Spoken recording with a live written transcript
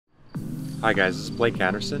Hi guys, this is Blake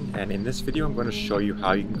Anderson, and in this video I'm going to show you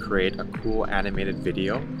how you can create a cool animated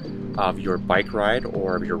video of your bike ride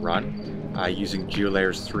or of your run using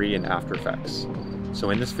GeoLayers 3 in After Effects. So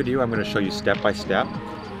in this video I'm going to show you step by step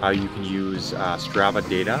how you can use Strava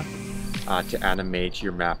data to animate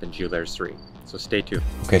your map in GeoLayers 3. So stay tuned.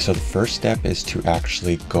 Okay, so the first step is to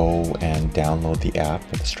actually go and download the app,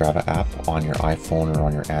 the Strava app, on your iPhone or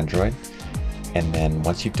on your Android. And then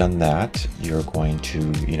once you've done that, you're going to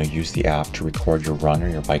use the app to record your run or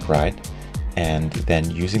your bike ride. And then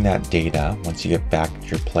using that data, once you get back to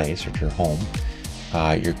your place or to your home,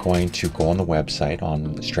 you're going to go on the website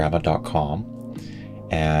on strava.com,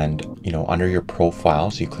 and under your profile,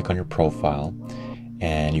 so you click on your profile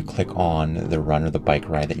and you click on the run or the bike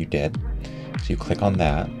ride that you did. So you click on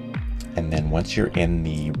that, and then once you're in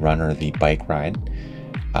the run or the bike ride,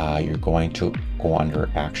 you're going to go under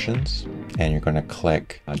Actions, and you're going to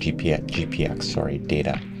click GPX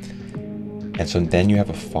data. And so then you have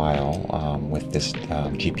a file with this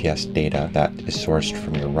GPS data that is sourced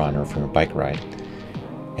from your run or from your bike ride.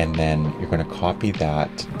 And then you're going to copy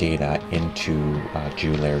that data into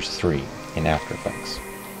GeoLayers 3 in After Effects.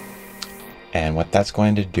 And what that's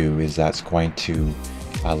going to do is that's going to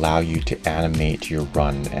allow you to animate your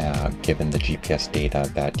run given the GPS data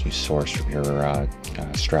that you source from your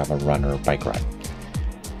Strava run or bike ride.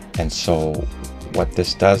 And so what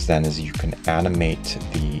this does then is you can animate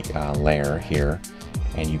the layer here,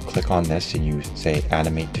 and you click on this and you say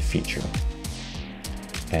animate to feature,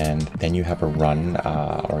 and then you have a run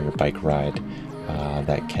or your bike ride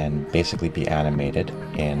that can basically be animated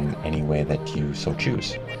in any way that you so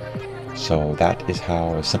choose. So that is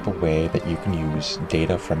how a simple way that you can use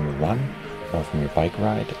data from your run or from your bike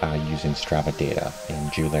ride using Strava data in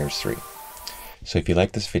GeoLayers 3. So if you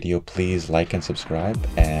like this video, please like and subscribe,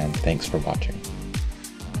 and thanks for watching.